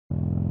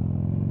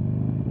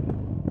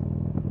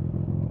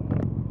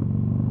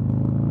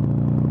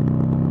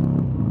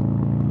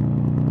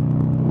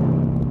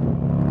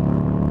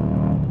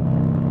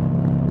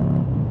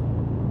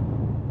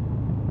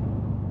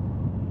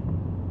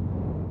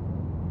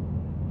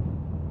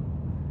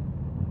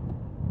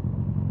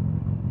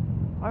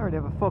I already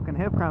have a fucking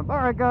hip cramp.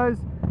 Alright guys,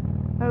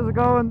 how's it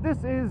going? This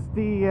is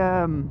the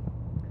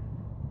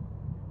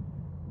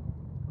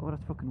oh,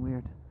 that's fucking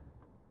weird.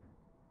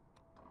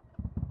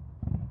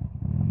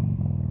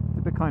 It's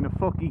a bit kind of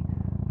fucky.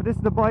 But this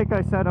is the bike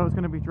I said I was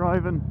going to be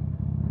driving.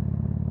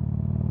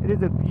 It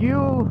is a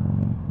Buell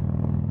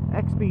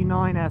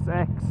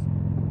XB9SX.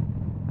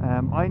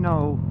 I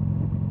know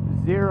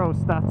zero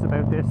stats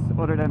about this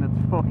other than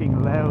it's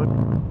fucking loud.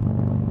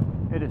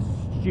 It is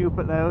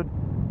stupid loud.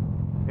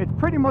 It's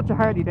pretty much a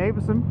Harley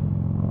Davidson.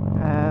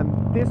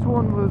 This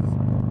one was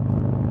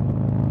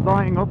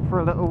lying up for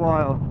a little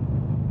while,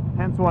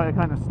 hence why I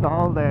kind of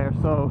stalled there.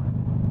 So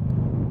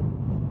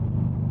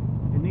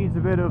it needs a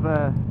bit of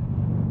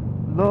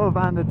love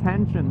and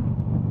attention.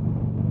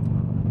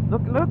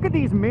 Look at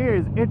these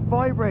mirrors. It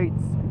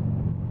vibrates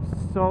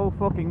so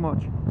fucking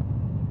much.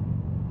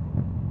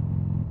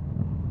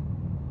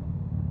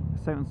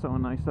 It sounds so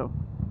nice though.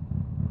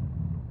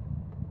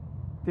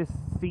 This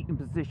seating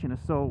position is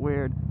so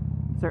weird.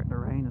 It's starting to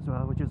rain as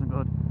well, which isn't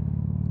good.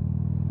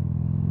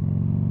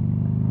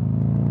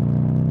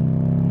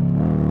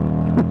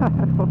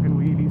 Fucking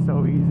wheelie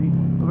so easy.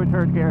 Over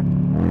third gear.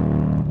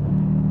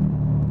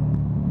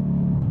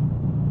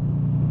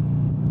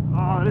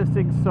 Oh, this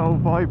thing's so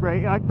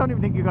vibrating. I don't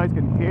even think you guys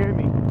can hear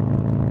me.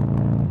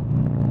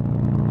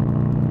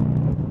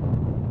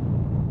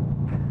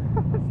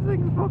 This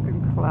thing's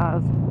fucking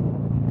class.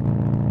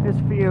 This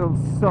feels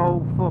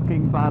so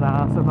fucking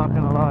badass, I'm not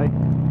gonna lie.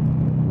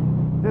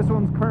 This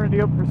one's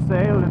currently up for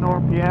sale in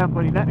RPHA,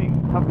 but he let me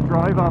have a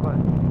drive of it.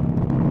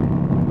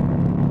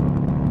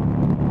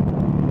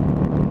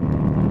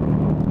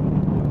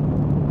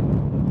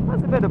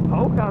 That's a bit of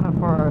poke on it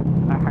for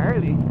a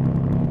Harley.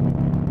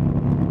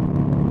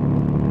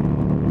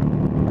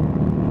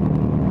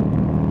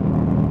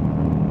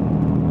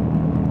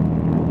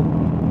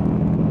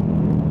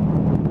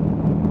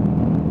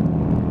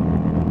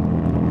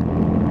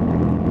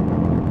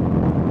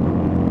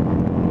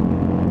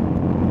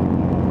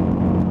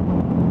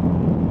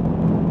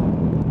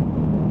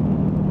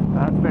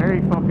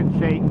 Very fucking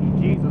shaky,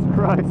 Jesus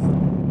Christ.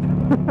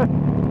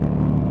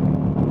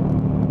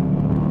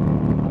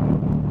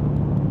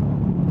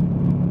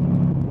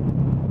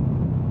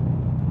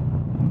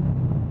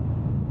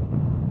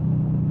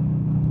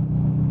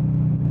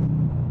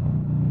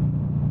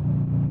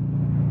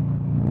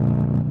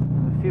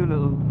 A few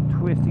little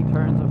twisty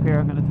turns up here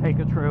I'm going to take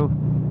it through.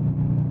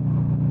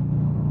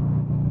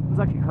 It's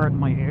actually hurting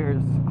my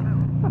ears.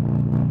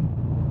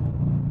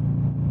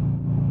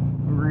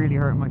 Really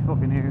hurting my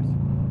fucking ears.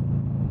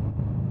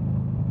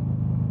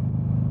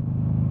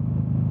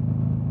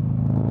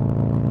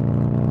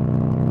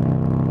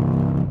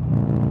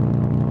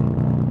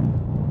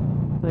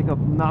 Like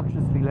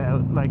obnoxiously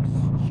loud, like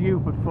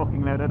stupid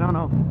fucking loud. I don't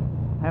know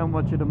how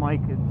much of the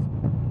mic is,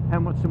 how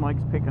much the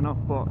mic's picking up,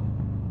 but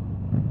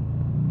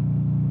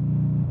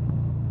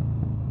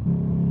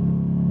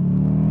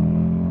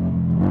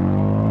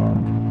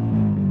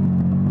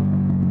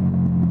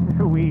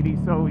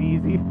wheelie so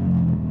easy.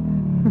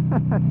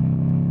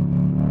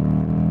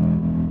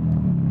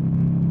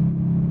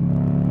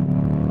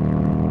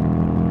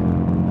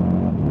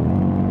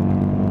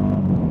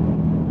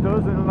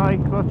 Doesn't like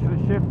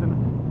clutchless shifting.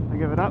 I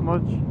give it that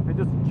much. I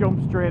just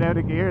jumped straight out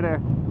of gear there.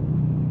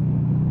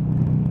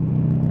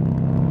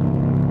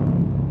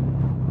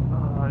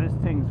 Oh, this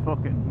thing's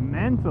fucking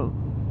mental.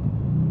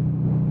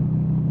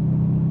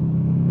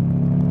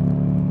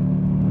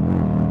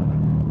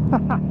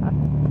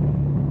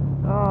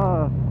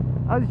 Oh,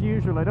 as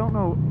usual, I don't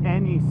know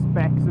any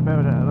specs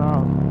about it at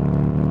all.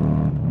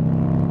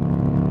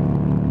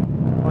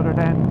 Other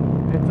than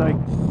it's like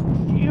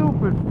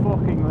stupid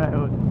fucking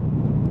loud.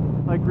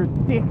 Like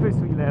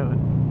ridiculously loud.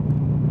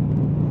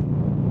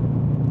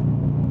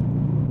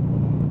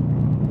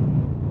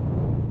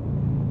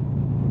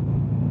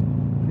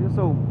 I feel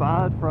so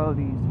bad for all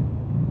these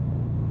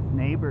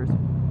neighbours. I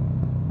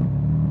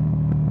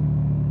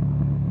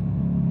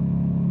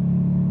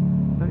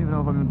don't even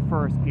know if I'm in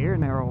first gear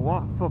now or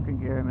what fucking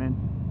gear I'm in.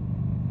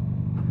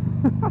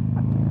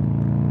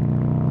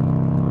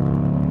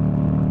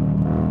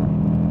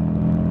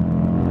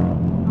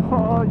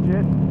 Oh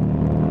shit.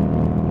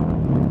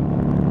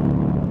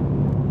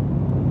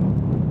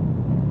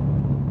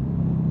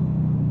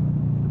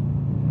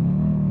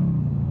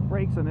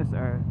 Brakes on this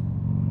are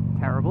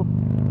terrible,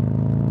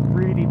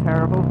 really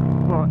terrible,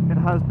 but it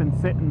has been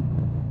sitting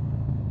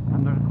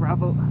under the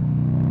gravel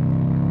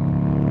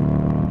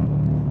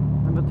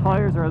and the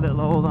tyres are a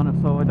little old on it,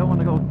 so I don't want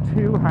to go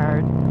too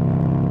hard. I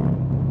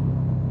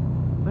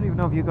don't even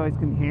know if you guys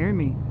can hear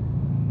me.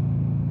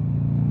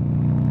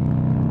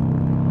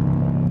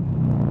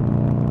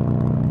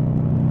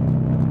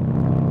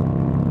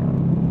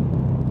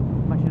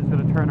 I'm actually just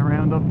going to turn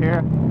around up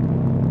here.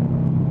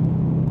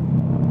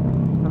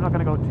 I'm not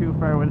going to go too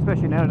far with it,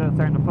 especially now that it's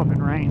starting to fucking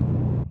rain.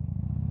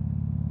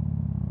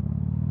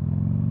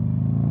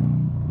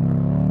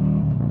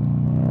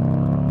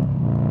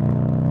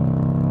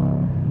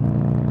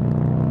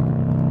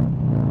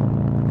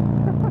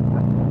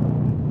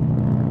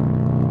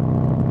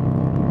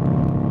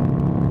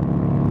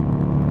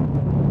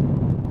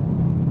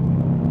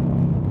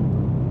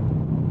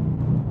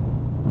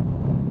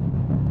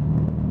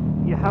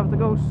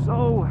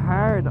 so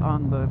hard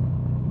on the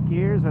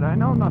gears. I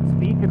know I'm not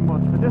speaking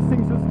much, but this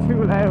thing's just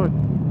too loud.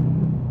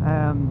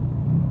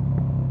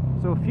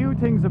 So a few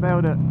things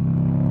about it.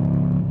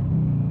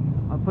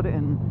 I'll put it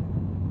in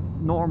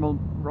normal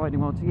riding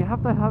mode. So you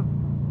have to have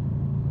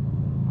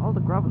all the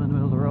gravel in the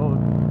middle of the road,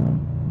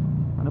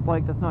 and a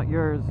bike that's not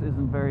yours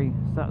isn't very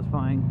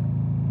satisfying.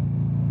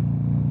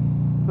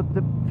 But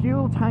the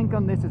fuel tank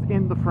on this is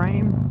in the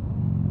frame.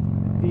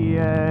 The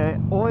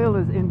oil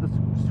is in the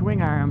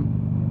swing arm.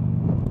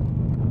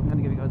 I'm going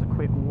to give you guys a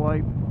quick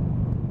wipe.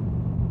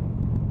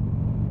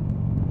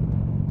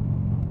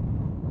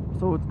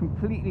 So it's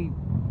completely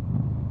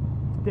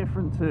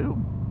different to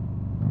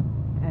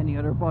any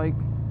other bike.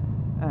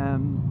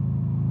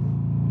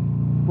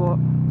 But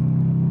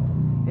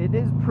it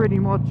is pretty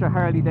much a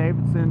Harley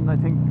Davidson, I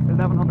think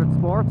 1100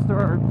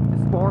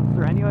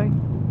 Sportster anyway.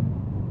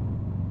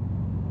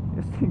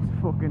 This thing's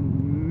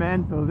fucking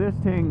mental. This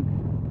thing,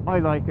 I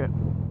like it.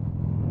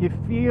 You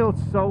feel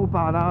so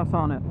badass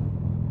on it.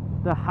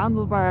 The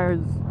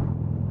handlebars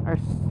are,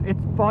 it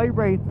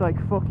vibrates like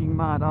fucking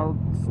mad. I'll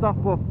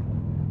stop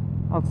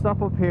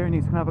up here and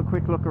you can have a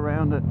quick look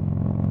around it.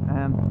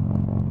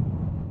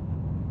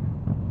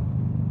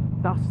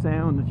 That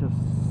sound is just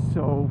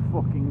so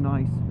fucking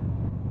nice.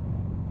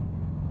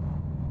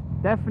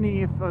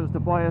 Definitely, if I was to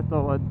buy it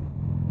though, I'd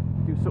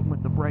do something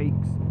with the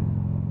brakes,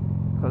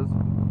 because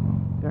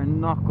they're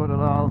not good at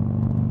all.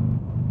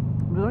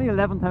 There's only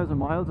 11,000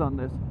 miles on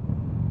this,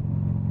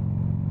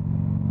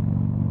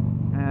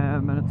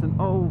 and it's an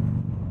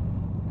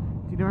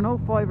it's either an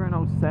 05 or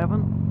an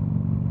 07.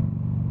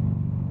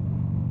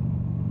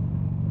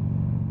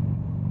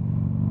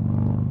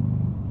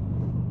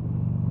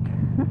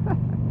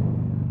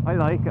 I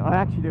like it. I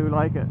actually do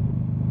like it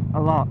a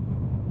lot.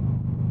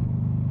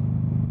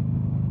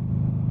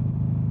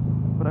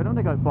 But I don't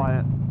think I'd buy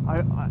it.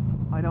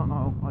 I don't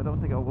know. I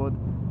don't think I would.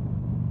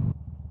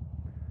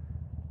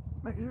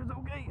 Make sure it's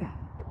okay.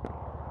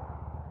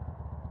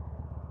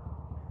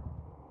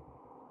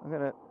 I'm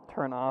gonna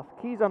turn off.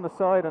 Keys on the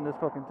side on this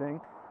fucking thing.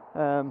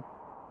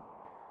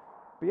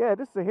 But yeah,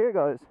 this is here,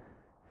 guys.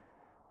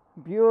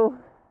 Buell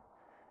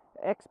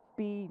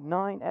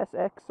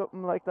XB9SX,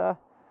 something like that.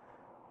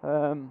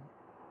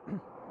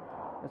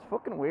 It's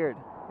fucking weird.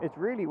 It's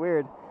really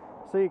weird.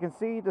 So you can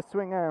see the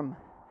swing arm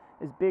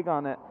is big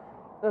on it.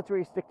 That's where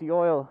you stick the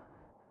oil.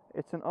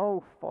 It's an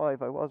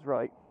 05, I was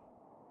right.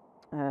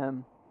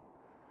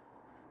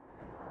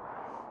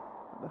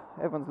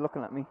 Everyone's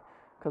looking at me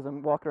because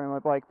I'm walking around my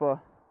bike, but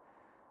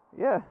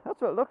yeah, that's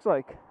what it looks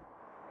like.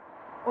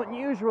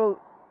 Unusual,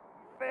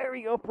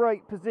 very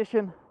upright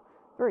position,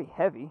 very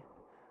heavy.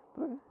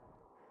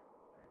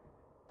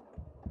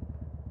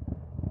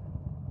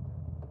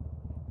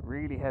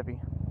 Really heavy.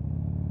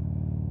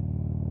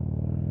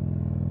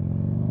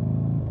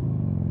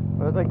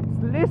 But like,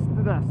 listen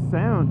to that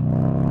sound.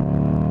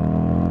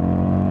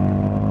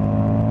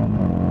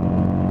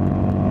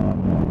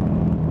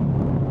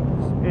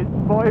 It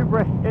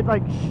vibrates, it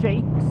like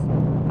shakes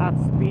at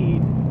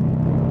speed.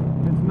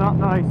 It's not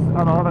nice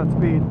at all at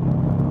speed.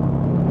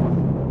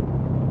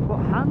 But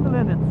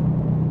handling it's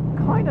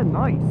kind of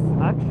nice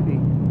actually.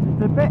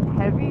 It's a bit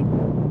heavy,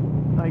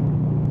 like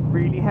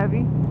really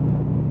heavy.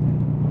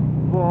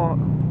 But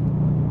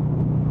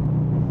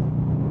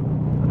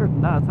other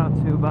than that, it's not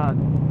too bad.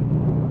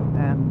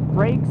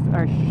 Brakes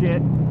are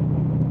shit.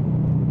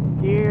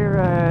 Gear,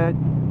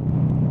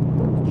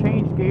 to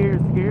change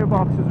gears, the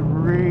gearbox is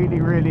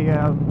really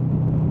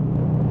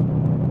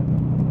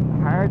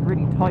hard,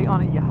 really tight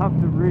on it. You have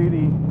to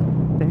really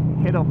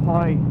hit up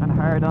high and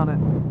hard on it.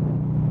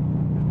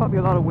 There's probably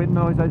a lot of wind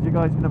noise, as you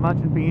guys can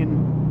imagine,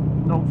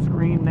 being no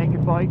screen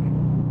naked bike.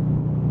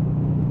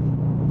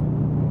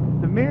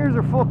 The mirrors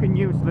are fucking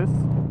useless.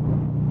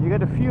 You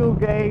get a fuel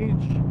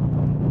gauge,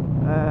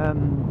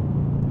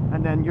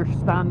 and then your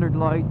standard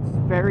lights,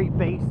 very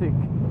basic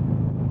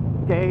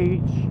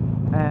gauge,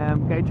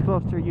 gauge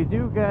cluster. You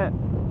do get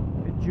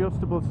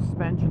adjustable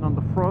suspension on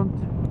the front.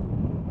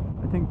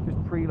 I think there's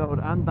preload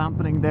and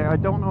dampening there. I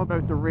don't know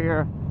about the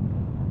rear.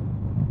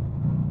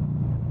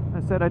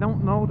 I said I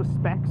don't know the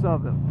specs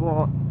of it,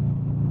 but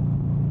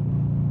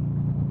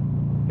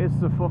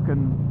it's a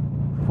fucking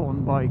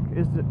fun bike.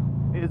 It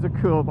is a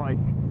cool bike.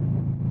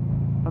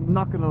 I'm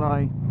not gonna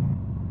lie.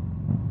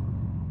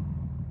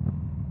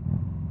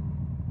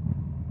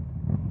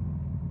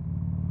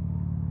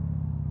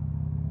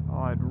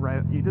 Oh, I'd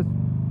rev. You just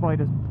buy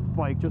this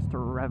bike just to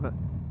rev it.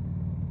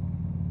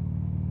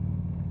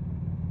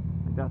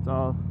 Like that's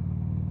all.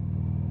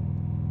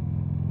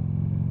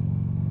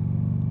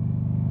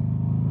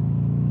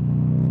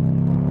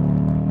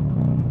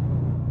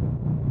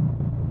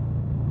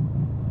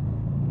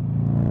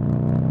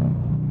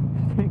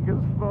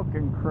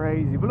 Fucking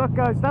crazy. But look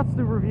guys, that's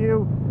the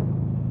review.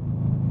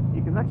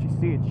 You can actually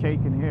see it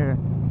shaking here.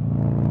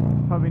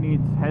 Probably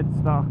needs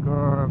headstock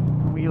or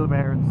wheel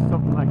bearings,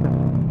 something like that.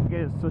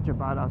 It is such a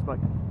badass bike.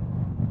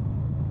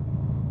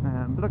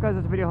 But look guys,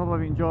 that's the video. Hope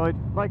you enjoyed.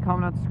 Like,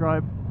 comment and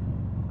subscribe.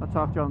 I'll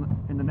talk to you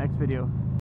in the next video.